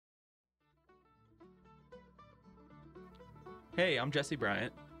Hey, I'm Jesse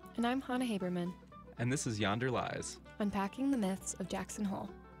Bryant, And I'm Hannah Haberman, and this is Yonder Lies. unpacking the myths of Jackson Hole.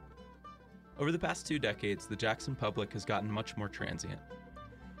 Over the past 2 decades, the Jackson public has gotten much more transient.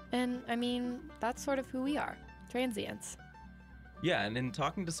 And, that's sort of who we are, transients. Yeah, and in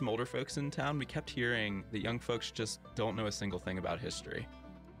talking to some older folks in town, we kept hearing that young folks just don't know a single thing about history.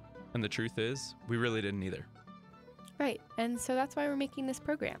 And the truth is, we really didn't either. Right, and so that's why we're making this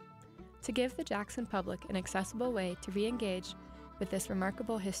program, to give the Jackson public an accessible way to re-engage with this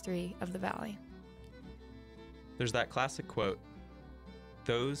remarkable history of the valley. There's that classic quote,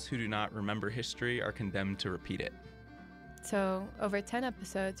 "Those who do not remember history are condemned to repeat it." So, over 10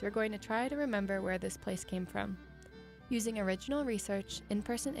 episodes, we're going to try to remember where this place came from. Using original research,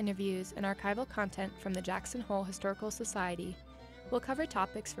 in-person interviews, and archival content from the Jackson Hole Historical Society, we'll cover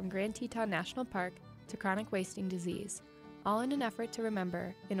topics from Grand Teton National Park to chronic wasting disease, all in an effort to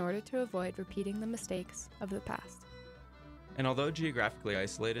remember in order to avoid repeating the mistakes of the past. And although geographically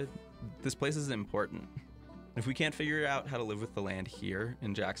isolated, this place is important. If we can't figure out how to live with the land here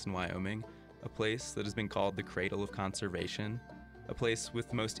in Jackson, Wyoming, a place that has been called the cradle of conservation, a place with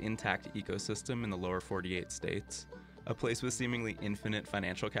the most intact ecosystem in the lower 48 states, a place with seemingly infinite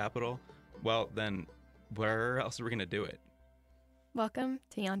financial capital, well, then where else are we going to do it? Welcome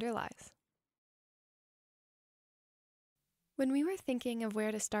to Yonder Lies. When we were thinking of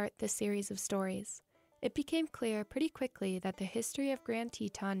where to start this series of stories, it became clear pretty quickly that the history of Grand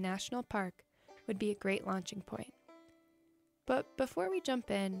Teton National Park would be a great launching point. But before we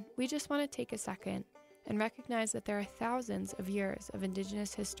jump in, we just want to take a second and recognize that there are thousands of years of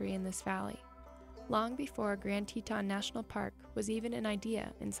Indigenous history in this valley, long before Grand Teton National Park was even an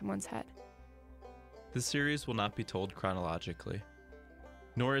idea in someone's head. This series will not be told chronologically,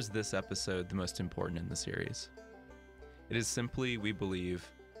 nor is this episode the most important in the series. It is simply, we believe,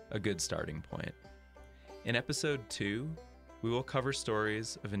 a good starting point. In episode 2, we will cover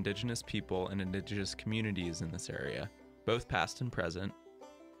stories of Indigenous people and Indigenous communities in this area, both past and present,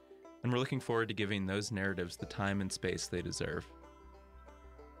 and we're looking forward to giving those narratives the time and space they deserve.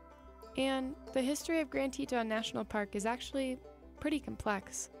 And the history of Grand Teton National Park is actually pretty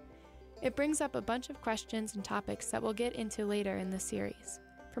complex. It brings up a bunch of questions and topics that we'll get into later in the series,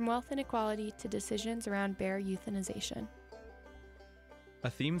 from wealth inequality to decisions around bear euthanization. A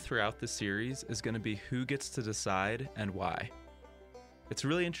theme throughout the series is going to be who gets to decide and why. It's a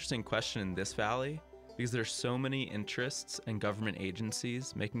really interesting question in this valley because there's so many interests and government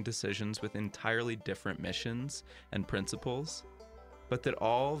agencies making decisions with entirely different missions and principles, but that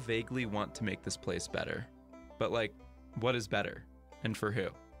all vaguely want to make this place better. But what is better and for who?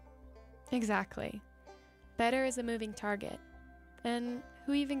 Exactly. Better is a moving target. And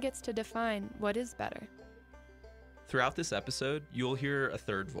who even gets to define what is better? Throughout this episode, you'll hear a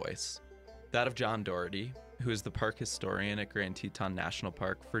third voice, that of John Doherty, who is the park historian at Grand Teton National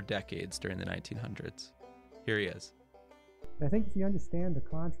Park for decades during the 1900s. Here he is. I think if you understand the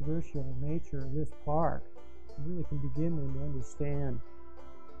controversial nature of this park, you really can begin to understand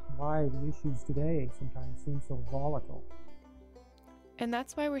why the issues today sometimes seem so volatile. And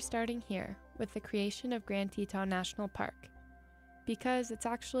that's why we're starting here with the creation of Grand Teton National Park, because it's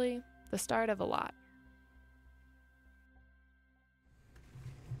actually the start of a lot.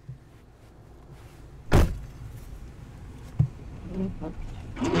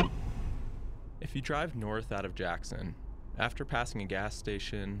 If you drive north out of Jackson, after passing a gas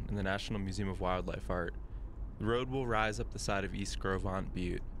station and the National Museum of Wildlife Art, the road will rise up the side of East Grovant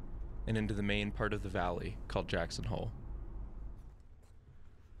Butte and into the main part of the valley called Jackson Hole.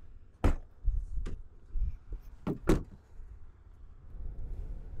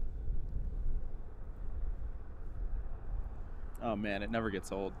 Oh man, it never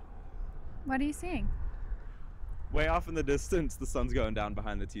gets old. What are you seeing? Way off in the distance, the sun's going down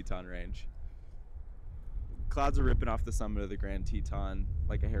behind the Teton Range. Clouds are ripping off the summit of the Grand Teton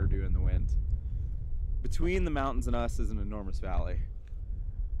like a hairdo in the wind. Between the mountains and us is an enormous valley.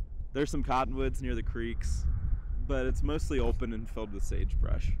 There's some cottonwoods near the creeks, but it's mostly open and filled with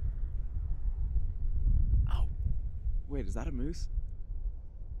sagebrush. Oh, wait, is that a moose?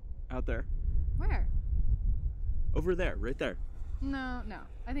 Out there? Where? Over there, right there. No,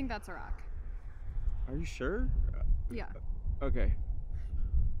 I think that's a rock. Are you sure? Yeah. Okay.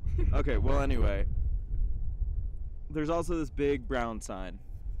 Okay, well anyway, there's also this big brown sign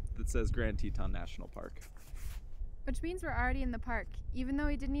that says Grand Teton National Park. Which means we're already in the park, even though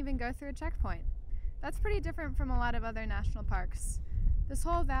we didn't even go through a checkpoint. That's pretty different from a lot of other national parks. This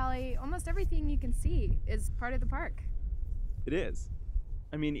whole valley, almost everything you can see, is part of the park. It is.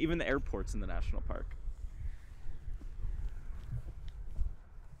 I mean, even the airport's in the national park.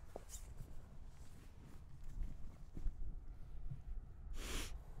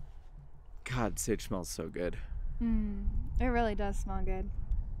 God, sage smells so good. It really does smell good.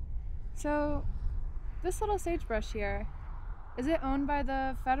 So, this little sagebrush here, is it owned by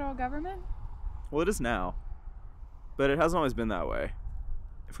the federal government? Well, it is now, but it hasn't always been that way.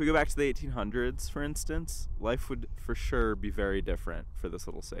 If we go back to the 1800s, for instance, life would for sure be very different for this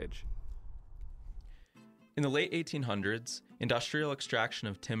little sage. In the late 1800s, industrial extraction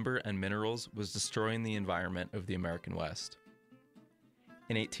of timber and minerals was destroying the environment of the American West.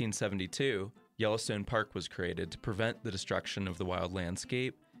 In 1872, Yellowstone Park was created to prevent the destruction of the wild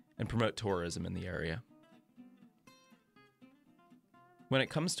landscape and promote tourism in the area. When it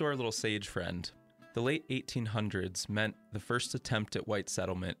comes to our little sage friend, the late 1800s meant the first attempt at white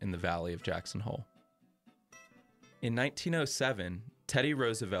settlement in the valley of Jackson Hole. In 1907, Teddy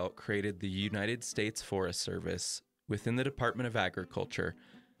Roosevelt created the United States Forest Service within the Department of Agriculture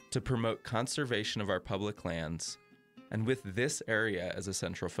to promote conservation of our public lands, and with this area as a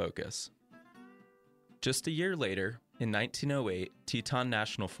central focus. Just a year later, in 1908, Teton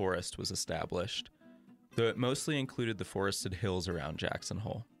National Forest was established, though it mostly included the forested hills around Jackson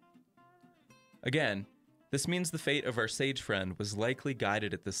Hole. Again, this means the fate of our sage friend was likely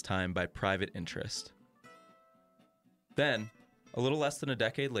guided at this time by private interest. Then, a little less than a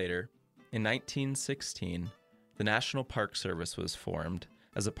decade later, in 1916, the National Park Service was formed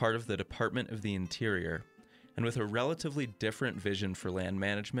as a part of the Department of the Interior and with a relatively different vision for land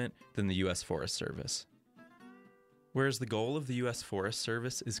management than the U.S. Forest Service. Whereas the goal of the U.S. Forest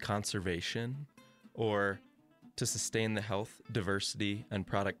Service is conservation, or to sustain the health, diversity, and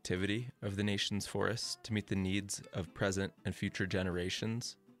productivity of the nation's forests to meet the needs of present and future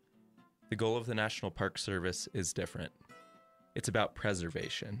generations, the goal of the National Park Service is different. It's about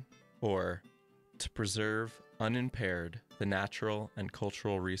preservation, or to preserve unimpaired the natural and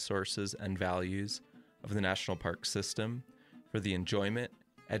cultural resources and values of the national park system for the enjoyment,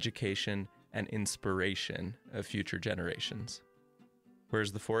 education, and inspiration of future generations.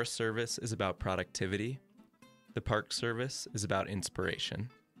 Whereas the Forest Service is about productivity, the Park Service is about inspiration.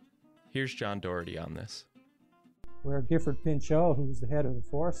 Here's John Doherty on this. Where Gifford Pinchot, who was the head of the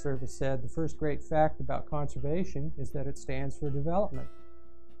Forest Service, said the first great fact about conservation is that it stands for development.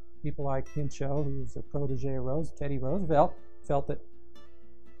 People like Pinchot, who was a protege of Teddy Roosevelt, felt that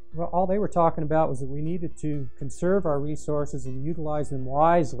all they were talking about was that we needed to conserve our resources and utilize them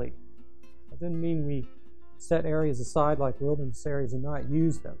wisely. That didn't mean we set areas aside like wilderness areas and not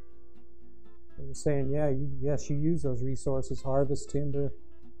use them. They were saying, yes, you use those resources, harvest timber,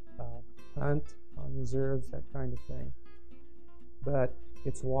 hunt on reserves, that kind of thing. But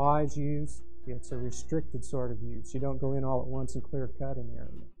it's wise use, it's a restricted sort of use. You don't go in all at once and clear cut an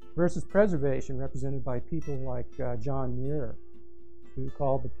area. Versus preservation, represented by people like John Muir, who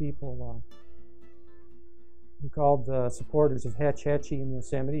called the supporters of Hetch Hetchy in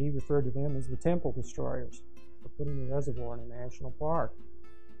Yosemite, he referred to them as the temple destroyers for putting a reservoir in a national park.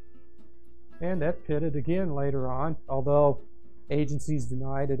 And that pitted again later on, although agencies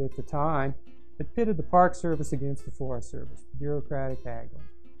denied it at the time, it pitted the Park Service against the Forest Service, bureaucratic haggling,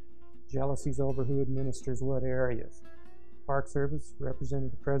 jealousies over who administers what areas. Park Service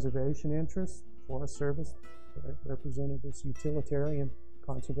represented the preservation interests, Forest Service represented this utilitarian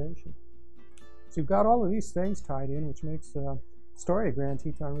conservation. So you've got all of these things tied in, which makes the story of Grand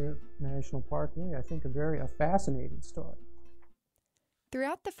Teton National Park really, I think, a fascinating story.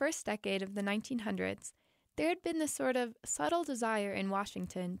 Throughout the first decade of the 1900s, there had been this sort of subtle desire in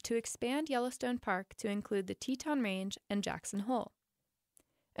Washington to expand Yellowstone Park to include the Teton Range and Jackson Hole.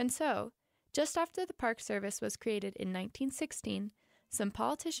 And so, just after the Park Service was created in 1916, some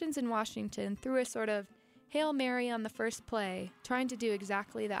politicians in Washington threw a sort of Hail Mary on the first play, trying to do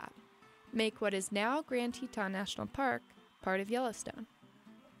exactly that, make what is now Grand Teton National Park part of Yellowstone.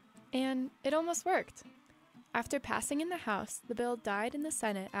 And it almost worked. After passing in the House, the bill died in the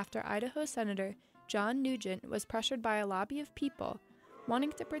Senate after Idaho Senator John Nugent was pressured by a lobby of people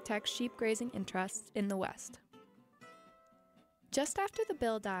wanting to protect sheep grazing interests in the West. Just after the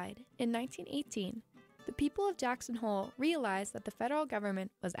bill died, in 1918, the people of Jackson Hole realized that the federal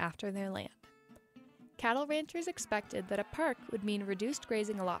government was after their land. Cattle ranchers expected that a park would mean reduced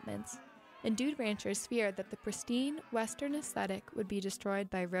grazing allotments, and dude ranchers feared that the pristine Western aesthetic would be destroyed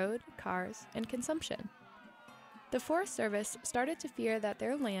by road, cars, and consumption. The Forest Service started to fear that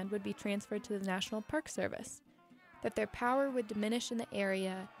their land would be transferred to the National Park Service, that their power would diminish in the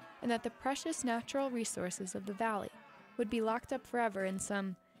area, and that the precious natural resources of the valley would be locked up forever in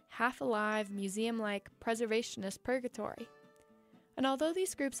some half-alive, museum-like preservationist purgatory. And although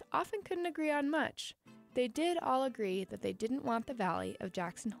these groups often couldn't agree on much, they did all agree that they didn't want the valley of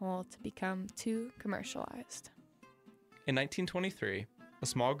Jackson Hole to become too commercialized. In 1923, a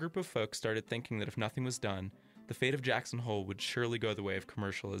small group of folks started thinking that if nothing was done, the fate of Jackson Hole would surely go the way of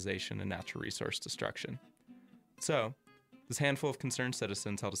commercialization and natural resource destruction. So, this handful of concerned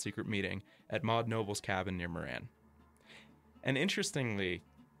citizens held a secret meeting at Maud Noble's cabin near Moran. And interestingly,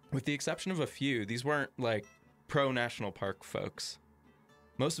 with the exception of a few, these weren't like pro-national park folks.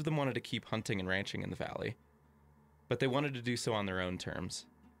 Most of them wanted to keep hunting and ranching in the valley, but they wanted to do so on their own terms,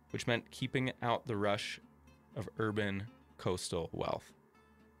 which meant keeping out the rush of urban coastal wealth.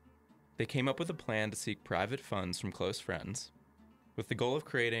 They came up with a plan to seek private funds from close friends, with the goal of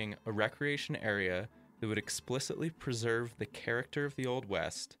creating a recreation area that would explicitly preserve the character of the Old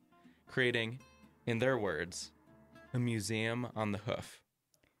West, creating, in their words, a museum on the hoof.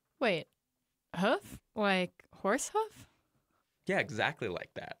 Wait, hoof? Like horse hoof? Yeah, exactly like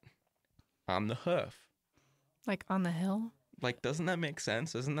that. On the hoof. Like on the hill? Like, doesn't that make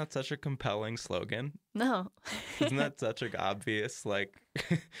sense? Isn't that such a compelling slogan? No. Isn't that such an obvious, like...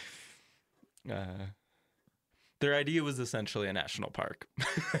 their idea was essentially a national park.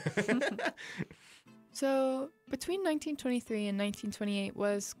 So, between 1923 and 1928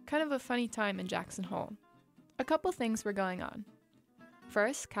 was kind of a funny time in Jackson Hole. A couple things were going on.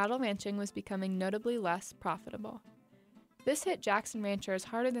 First, cattle ranching was becoming notably less profitable. This hit Jackson ranchers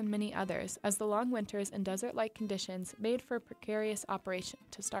harder than many others, as the long winters and desert-like conditions made for a precarious operation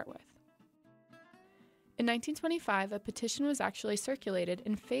to start with. In 1925, a petition was actually circulated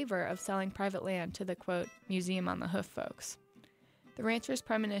in favor of selling private land to the, quote, museum on the hoof folks. The rancher's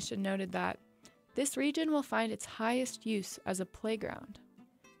premonition noted that this region will find its highest use as a playground.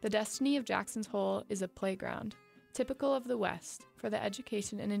 The destiny of Jackson's Hole is a playground, typical of the West, for the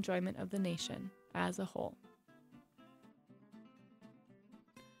education and enjoyment of the nation as a whole.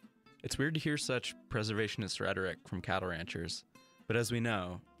 It's weird to hear such preservationist rhetoric from cattle ranchers, but as we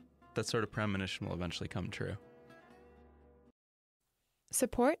know, that sort of premonition will eventually come true.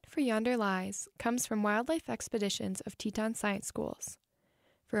 Support for Yonder Lies comes from wildlife expeditions of Teton Science Schools.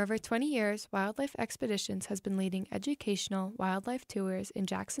 For over 20 years, Wildlife Expeditions has been leading educational wildlife tours in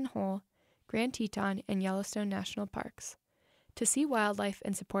Jackson Hole, Grand Teton, and Yellowstone National Parks. To see wildlife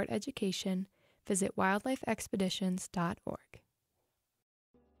and support education, visit wildlifeexpeditions.org.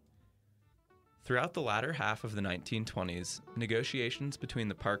 Throughout the latter half of the 1920s, negotiations between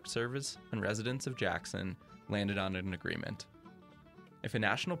the Park Service and residents of Jackson landed on an agreement. If a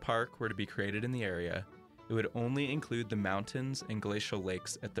national park were to be created in the area, it would only include the mountains and glacial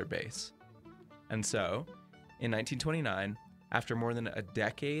lakes at their base. And so, in 1929, after more than a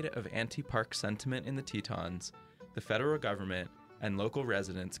decade of anti-park sentiment in the Tetons, the federal government and local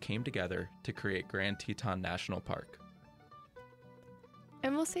residents came together to create Grand Teton National Park.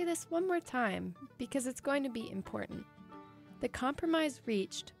 And we'll say this one more time, because it's going to be important. The compromise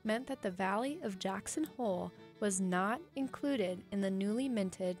reached meant that the Valley of Jackson Hole was not included in the newly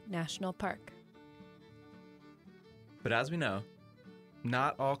minted national park. But as we know,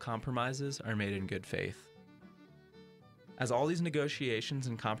 not all compromises are made in good faith. As all these negotiations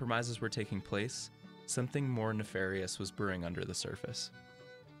and compromises were taking place, something more nefarious was brewing under the surface.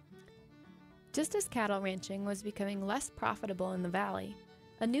 Just as cattle ranching was becoming less profitable in the valley,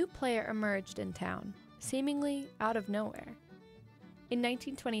 a new player emerged in town, seemingly out of nowhere. In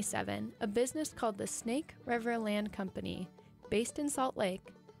 1927, a business called the Snake River Land Company, based in Salt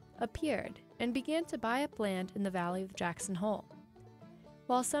Lake, appeared and began to buy up land in the valley of Jackson Hole.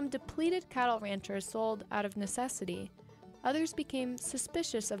 While some depleted cattle ranchers sold out of necessity, others became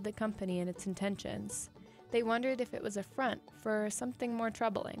suspicious of the company and its intentions. They wondered if it was a front for something more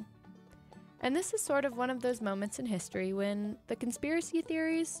troubling. And this is sort of one of those moments in history when the conspiracy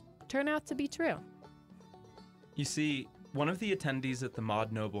theories turn out to be true. You see, one of the attendees at the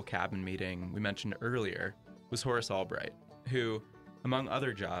Maud Noble cabin meeting we mentioned earlier was Horace Albright, who, among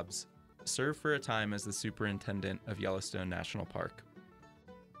other jobs, served for a time as the superintendent of Yellowstone National Park.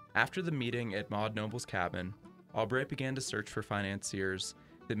 After the meeting at Maud Noble's cabin, Albright began to search for financiers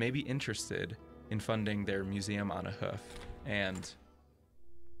that may be interested in funding their museum on a hoof, and...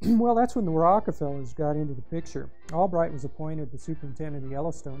 Well, that's when the Rockefellers got into the picture. Albright was appointed the superintendent of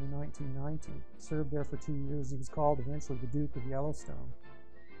Yellowstone in 1919. Served there for 2 years. He was called eventually the Duke of Yellowstone,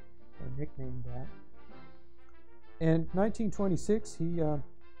 or nicknamed that. In 1926, he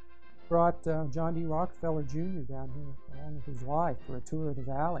brought John D. Rockefeller Jr. down here along with his wife for a tour of the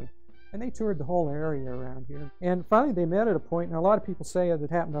valley. And they toured the whole area around here. And finally they met at a point, and a lot of people say that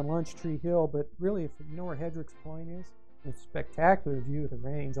it happened on Lunch Tree Hill, but really, if you know where Hedrick's Point is, it's a spectacular view of the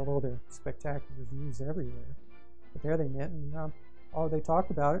range, although there are spectacular views everywhere. But there they met, and they talked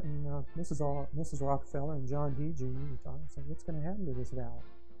about it, and Mrs. Rockefeller and John D. Jr. were talking, saying, what's going to happen to this valley?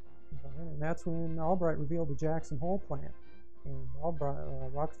 And that's when Albright revealed the Jackson Hole plan.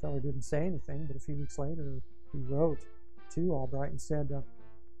 And Rockefeller didn't say anything, but a few weeks later, he wrote to Albright and said,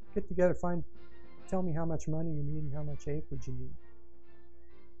 get together, tell me how much money you need and how much acreage you need.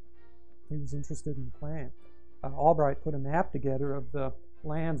 He was interested in the plan. Albright put a map together of the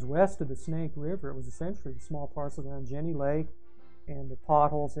lands west of the Snake River. It was essentially the small parcel around Jenny Lake and the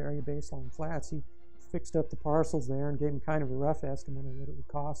Potholes area, Baseline Flats. He fixed up the parcels there and gave him kind of a rough estimate of what it would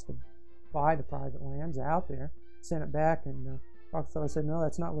cost to buy the private lands out there. Sent it back, and Rockefeller said, no,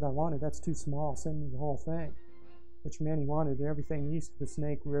 that's not what I wanted. That's too small. Send me the whole thing. Which meant he wanted everything east of the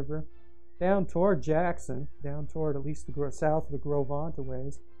Snake River, down toward Jackson, down toward at least the south of the Gros-Ventre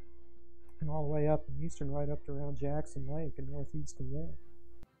ways, and all the way up in eastern, right up to around Jackson Lake and northeast of there.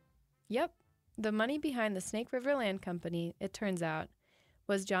 Yep. The money behind the Snake River Land Company, it turns out,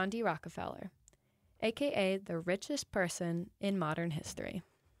 was John D. Rockefeller, a.k.a. the richest person in modern history.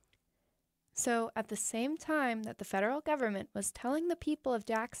 So, at the same time that the federal government was telling the people of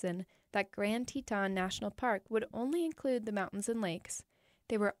Jackson that Grand Teton National Park would only include the mountains and lakes,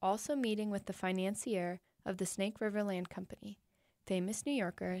 they were also meeting with the financier of the Snake River Land Company, famous New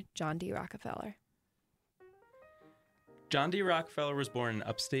Yorker John D. Rockefeller. John D. Rockefeller was born in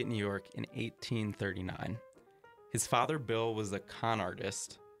upstate New York in 1839. His father, Bill, was a con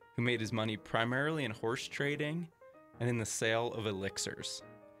artist who made his money primarily in horse trading and in the sale of elixirs.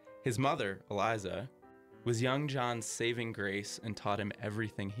 His mother, Eliza, was young John's saving grace and taught him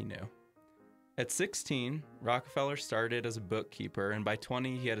everything he knew. At 16, Rockefeller started as a bookkeeper, and by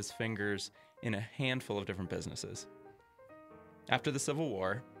 20, he had his fingers in a handful of different businesses. After the Civil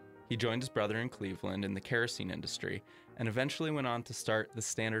War, he joined his brother in Cleveland in the kerosene industry and eventually went on to start the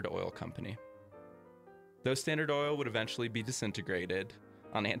Standard Oil Company. Though Standard Oil would eventually be disintegrated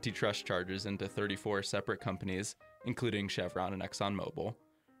on antitrust charges into 34 separate companies, including Chevron and ExxonMobil,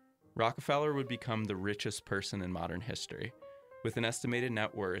 Rockefeller would become the richest person in modern history, with an estimated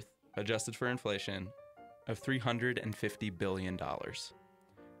net worth, adjusted for inflation, of $350 billion.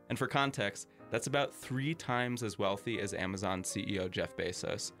 And for context, that's about 3 times as wealthy as Amazon CEO Jeff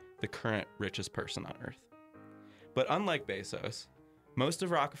Bezos, the current richest person on Earth. But unlike Bezos, most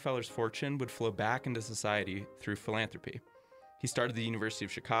of Rockefeller's fortune would flow back into society through philanthropy. He started the University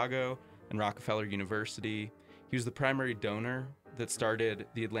of Chicago and Rockefeller University. He was the primary donor that started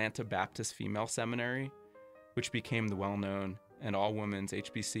the Atlanta Baptist Female Seminary, which became the well-known and all-women's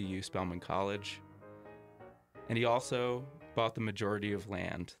HBCU Spelman College. And he also bought the majority of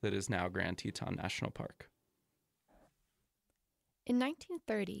land that is now Grand Teton National Park. In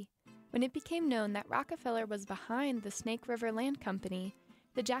 1930, when it became known that Rockefeller was behind the Snake River Land Company,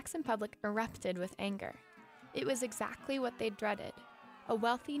 the Jackson public erupted with anger. It was exactly what they'd dreaded, a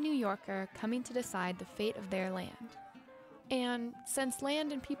wealthy New Yorker coming to decide the fate of their land. And since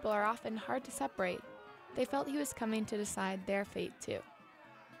land and people are often hard to separate, they felt he was coming to decide their fate too.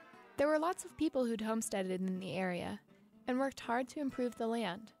 There were lots of people who'd homesteaded in the area and worked hard to improve the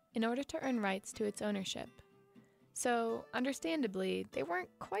land in order to earn rights to its ownership. So, understandably, they weren't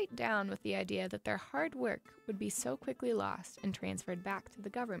quite down with the idea that their hard work would be so quickly lost and transferred back to the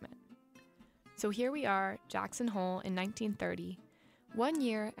government. So here we are, Jackson Hole in 1930, 1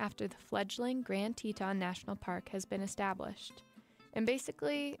 year after the fledgling Grand Teton National Park has been established. And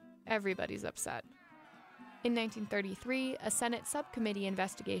basically, everybody's upset. In 1933, a Senate subcommittee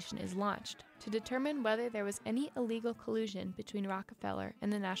investigation is launched to determine whether there was any illegal collusion between Rockefeller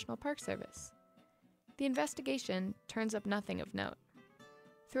and the National Park Service. The investigation turns up nothing of note.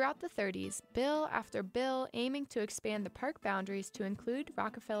 Throughout the 30s, bill after bill aiming to expand the park boundaries to include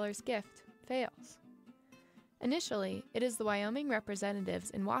Rockefeller's gift fails. Initially, it is the Wyoming representatives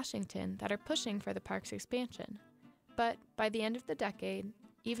in Washington that are pushing for the park's expansion, but by the end of the decade,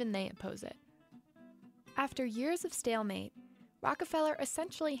 even they oppose it. After years of stalemate, Rockefeller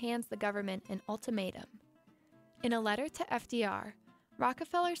essentially hands the government an ultimatum. In a letter to FDR,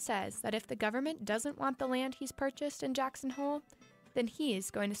 Rockefeller says that if the government doesn't want the land he's purchased in Jackson Hole, then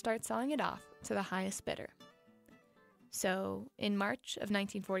he's going to start selling it off to the highest bidder. So, in March of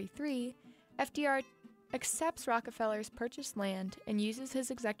 1943, FDR accepts Rockefeller's purchased land and uses his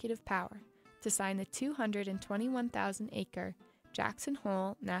executive power to sign the 221,000-acre Jackson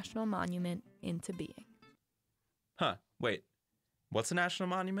Hole National Monument into being. Huh, wait. What's a national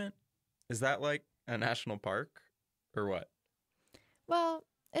monument? Is that like a national park? Or what? Well,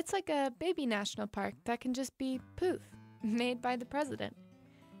 it's like a baby national park that can just be poof, made by the president.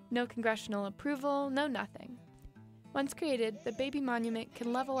 No congressional approval, no nothing. Once created, the baby monument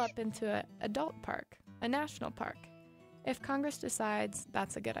can level up into an adult park, a national park, if Congress decides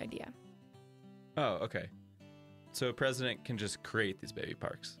that's a good idea. Oh, okay. So a president can just create these baby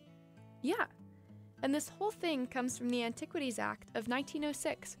parks? Yeah. And this whole thing comes from the Antiquities Act of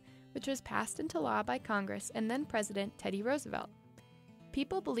 1906, which was passed into law by Congress and then President Teddy Roosevelt.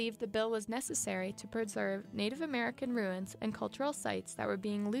 People believed the bill was necessary to preserve Native American ruins and cultural sites that were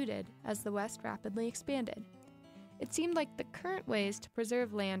being looted as the West rapidly expanded. It seemed like the current ways to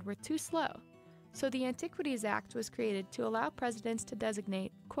preserve land were too slow, so the Antiquities Act was created to allow presidents to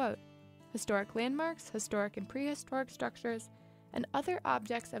designate, quote, historic landmarks, historic and prehistoric structures, and other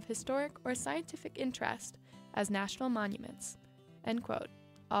objects of historic or scientific interest as national monuments, end quote,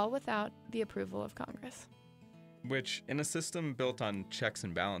 all without the approval of Congress. Which, in a system built on checks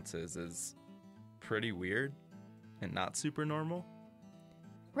and balances, is pretty weird and not super normal.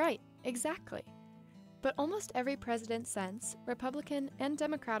 Right, exactly. But almost every president since, Republican and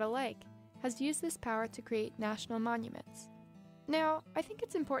Democrat alike, has used this power to create national monuments. Now, I think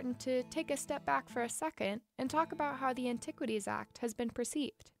it's important to take a step back for a second and talk about how the Antiquities Act has been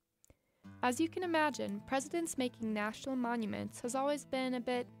perceived. As you can imagine, presidents making national monuments has always been a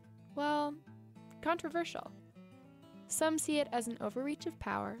bit, well, controversial. Some see it as an overreach of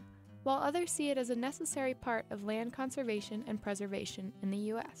power, while others see it as a necessary part of land conservation and preservation in the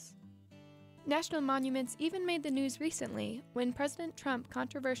U.S. National monuments even made the news recently when President Trump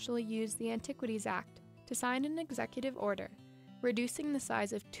controversially used the Antiquities Act to sign an executive order reducing the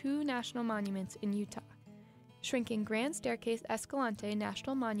size of 2 national monuments in Utah, shrinking Grand Staircase Escalante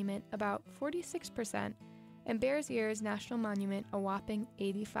National Monument about 46% and Bears Ears National Monument a whopping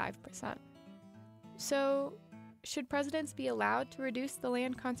 85%. So, should presidents be allowed to reduce the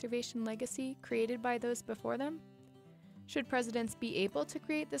land conservation legacy created by those before them? Should presidents be able to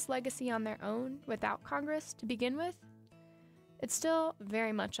create this legacy on their own without Congress to begin with? It's still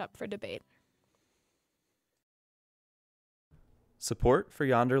very much up for debate. Support for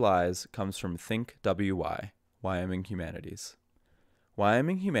Yonder Lies comes from Think WY, Wyoming Humanities.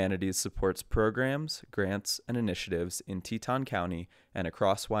 Wyoming Humanities supports programs, grants, and initiatives in Teton County and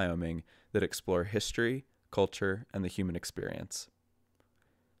across Wyoming that explore history, culture, and the human experience.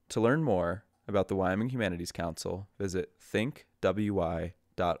 To learn more about the Wyoming Humanities Council, visit thinkwy.org.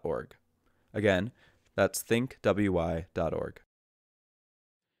 Again, that's thinkwy.org.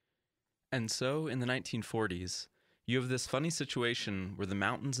 And so, in the 1940s, you have this funny situation where the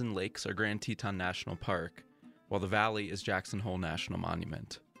mountains and lakes are Grand Teton National Park, while the valley is Jackson Hole National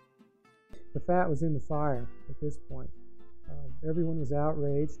Monument. The fat was in the fire at this point. Everyone was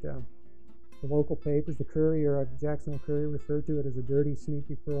outraged. The local papers, the Courier, the Jackson Hole Courier, referred to it as a dirty,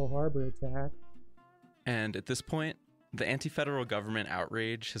 sneaky Pearl Harbor attack. And at this point, the anti-federal government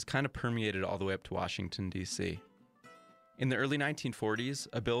outrage has kind of permeated all the way up to Washington, D.C. In the early 1940s,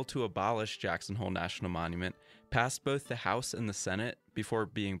 a bill to abolish Jackson Hole National Monument passed both the House and the Senate before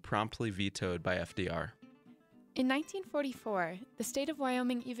being promptly vetoed by FDR. In 1944, the state of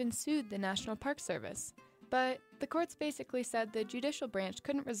Wyoming even sued the National Park Service, but the courts basically said the judicial branch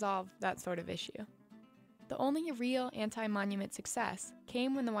couldn't resolve that sort of issue. The only real anti-monument success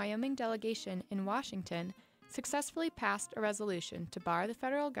came when the Wyoming delegation in Washington successfully passed a resolution to bar the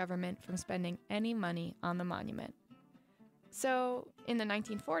federal government from spending any money on the monument. So, in the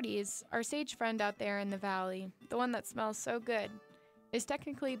 1940s, our sage friend out there in the valley, the one that smells so good, is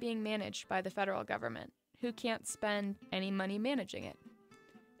technically being managed by the federal government, who can't spend any money managing it.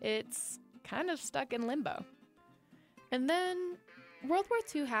 It's kind of stuck in limbo. And then World War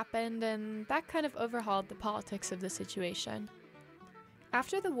II happened, and that kind of overhauled the politics of the situation.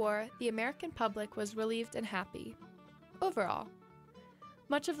 After the war, the American public was relieved and happy. Overall.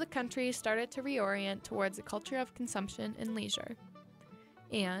 Much of the country started to reorient towards a culture of consumption and leisure.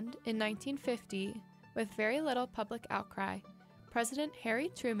 And, in 1950, with very little public outcry, President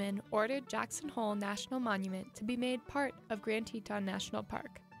Harry Truman ordered Jackson Hole National Monument to be made part of Grand Teton National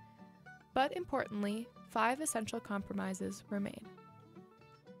Park. But importantly, 5 essential compromises were made.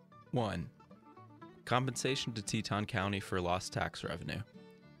 1. Compensation to Teton County for lost tax revenue.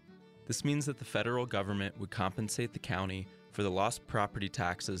 This means that the federal government would compensate the county for the lost property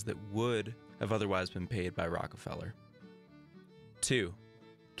taxes that would have otherwise been paid by Rockefeller. 2.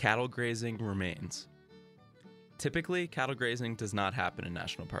 Cattle grazing remains. Typically, cattle grazing does not happen in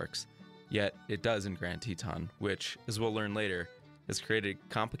national parks, yet it does in Grand Teton, which, as we'll learn later, has created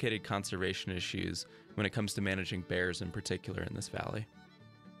complicated conservation issues when it comes to managing bears in particular in this valley.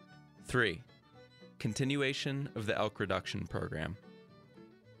 3. Continuation of the elk reduction program.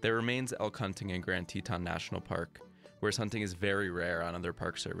 There remains elk hunting in Grand Teton National Park, whereas hunting is very rare on other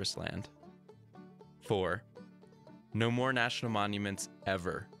Park Service land. 4. No more national monuments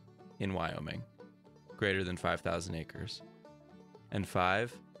ever in Wyoming, greater than 5,000 acres. And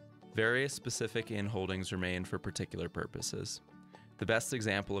 5. Various specific in-holdings remain for particular purposes. The best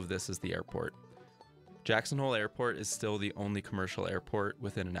example of this is the airport. Jackson Hole Airport is still the only commercial airport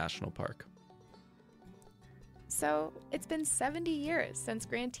within a national park. So, it's been 70 years since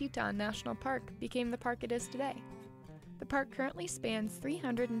Grand Teton National Park became the park it is today. The park currently spans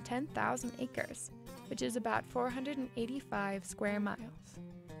 310,000 acres, which is about 485 square miles.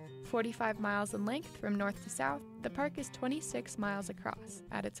 45 miles in length from north to south, the park is 26 miles across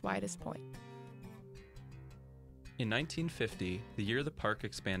at its widest point. In 1950, the year the park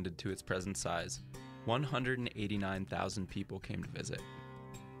expanded to its present size, 189,000 people came to visit.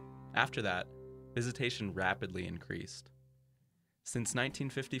 After that, visitation rapidly increased. Since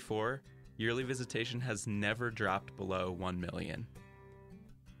 1954, yearly visitation has never dropped below 1 million.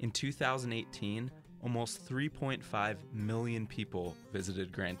 In 2018, almost 3.5 million people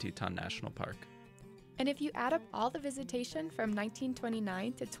visited Grand Teton National Park. And if you add up all the visitation from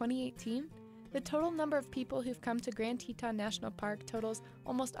 1929 to 2018, the total number of people who've come to Grand Teton National Park totals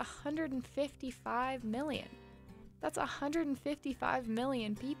almost 155 million. That's 155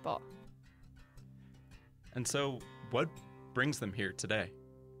 million people. And so, what brings them here today?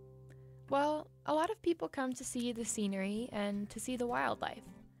 Well, a lot of people come to see the scenery and to see the wildlife.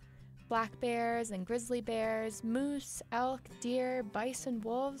 Black bears and grizzly bears, moose, elk, deer, bison,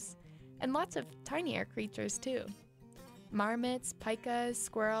 wolves, and lots of tinier creatures too. Marmots, pikas,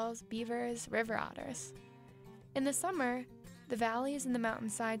 squirrels, beavers, river otters. In the summer, the valleys and the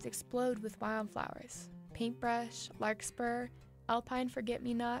mountainsides explode with wildflowers: paintbrush, larkspur, alpine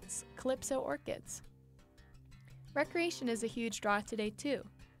forget-me-nots, calypso orchids. Recreation is a huge draw today too.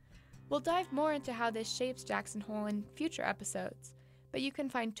 We'll dive more into how this shapes Jackson Hole in future episodes, but you can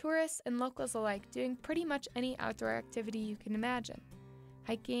find tourists and locals alike doing pretty much any outdoor activity you can imagine.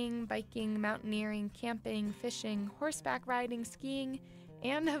 Hiking, biking, mountaineering, camping, fishing, horseback riding, skiing,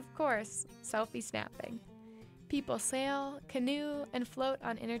 and of course, selfie snapping. People sail, canoe, and float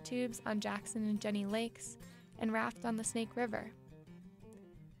on inner tubes on Jackson and Jenny Lakes, and raft on the Snake River.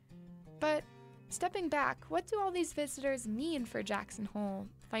 But stepping back, what do all these visitors mean for Jackson Hole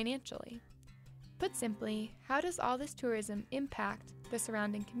financially? Put simply, how does all this tourism impact the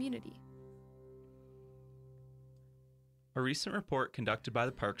surrounding community? A recent report conducted by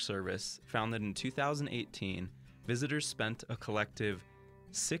the Park Service found that in 2018, visitors spent a collective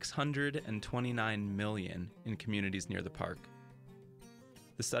 $629 million in communities near the park.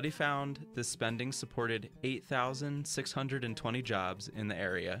 The study found this spending supported 8,620 jobs in the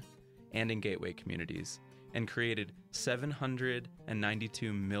area and in gateway communities, and created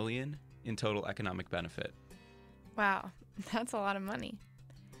 $792 million in total economic benefit. Wow, that's a lot of money.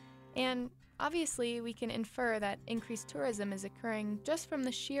 And obviously, we can infer that increased tourism is occurring just from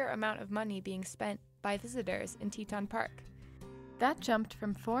the sheer amount of money being spent by visitors in Teton Park. That jumped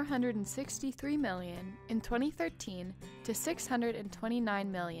from $463 million in 2013 to $629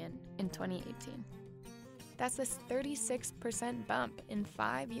 million in 2018. That's a 36% bump in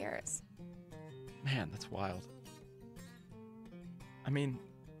 5 years. Man, that's wild. I mean,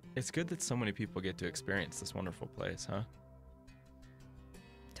 it's good that so many people get to experience this wonderful place, huh?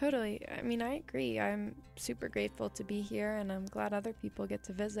 Totally. I mean, I agree. I'm super grateful to be here, and I'm glad other people get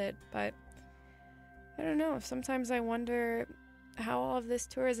to visit, but I don't know. Sometimes I wonder how all of this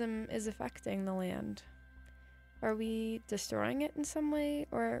tourism is affecting the land. Are we destroying it in some way,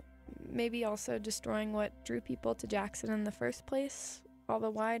 or maybe also destroying what drew people to Jackson in the first place? All the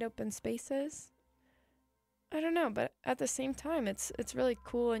wide open spaces? I don't know, but at the same time, it's really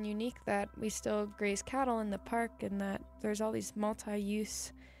cool and unique that we still graze cattle in the park and that there's all these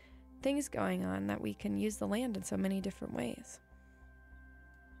multi-use things going on, that we can use the land in so many different ways.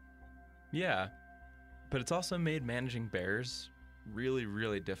 Yeah, but it's also made managing bears really,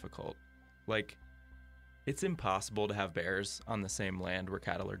 really difficult. Like, it's impossible to have bears on the same land where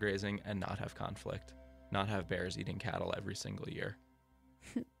cattle are grazing and not have conflict, not have bears eating cattle every single year.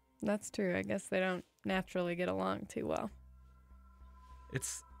 That's true. I guess they don't naturally get along too well.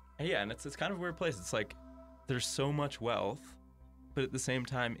 It's kind of a weird place. It's like there's so much wealth, but at the same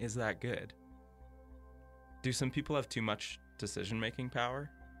time, is that good? Do some people have too much decision-making power?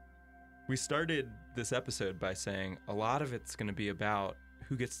 We started this episode by saying a lot of it's going to be about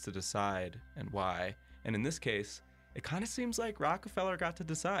who gets to decide and why. And in this case, it kind of seems like Rockefeller got to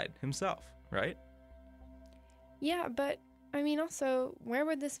decide himself, right? Yeah, but I mean, also, where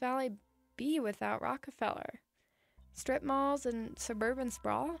would this valley be without Rockefeller? Strip malls and suburban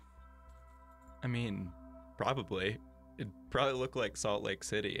sprawl? I mean, probably. It'd probably look like Salt Lake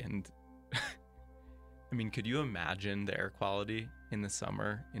City. And I mean, could you imagine the air quality in the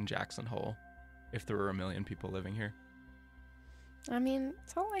summer in Jackson Hole if there were 1 million people living here? I mean,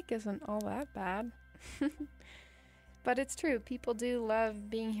 Salt Lake isn't all that bad. But it's true, people do love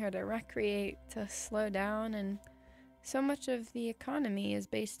being here to recreate, to slow down, and so much of the economy is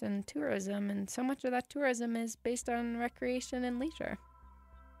based on tourism, and so much of that tourism is based on recreation and leisure.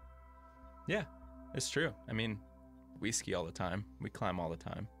 Yeah, it's true. I mean, we ski all the time. We climb all the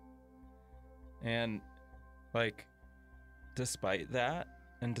time. And, like, despite that,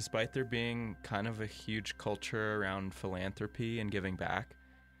 and despite there being kind of a huge culture around philanthropy and giving back,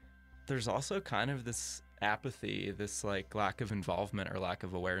 there's also kind of this apathy, this, like, lack of involvement or lack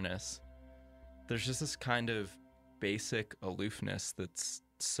of awareness. There's just this kind of basic aloofness that's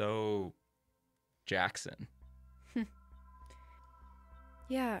so Jackson.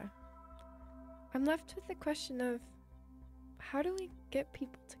 Yeah. I'm left with the question of, how do we get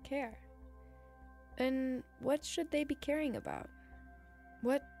people to care? And what should they be caring about?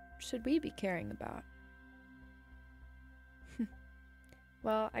 What should we be caring about?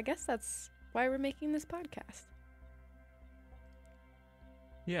 Well, I guess that's why we're making this podcast.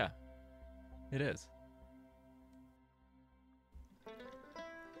 Yeah, it is.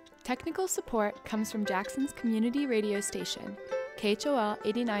 Technical support comes from Jackson's community radio station, KHOL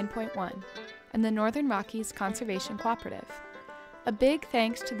 89.1, and the Northern Rockies Conservation Cooperative. A big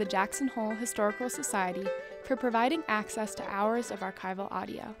thanks to the Jackson Hole Historical Society for providing access to hours of archival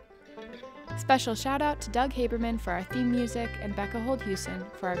audio. Special shout out to Doug Haberman for our theme music and Becca Holt-Hewson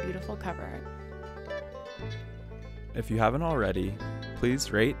for our beautiful cover art. If you haven't already,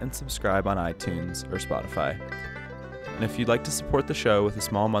 please rate and subscribe on iTunes or Spotify. And if you'd like to support the show with a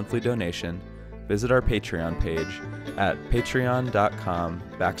small monthly donation, visit our Patreon page at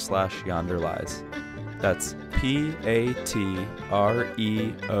patreon.com/yonderlies. That's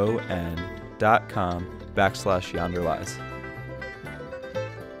patreon.com/yonderlies.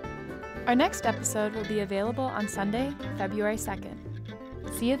 Our next episode will be available on Sunday, February 2nd.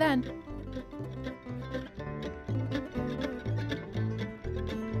 See you then!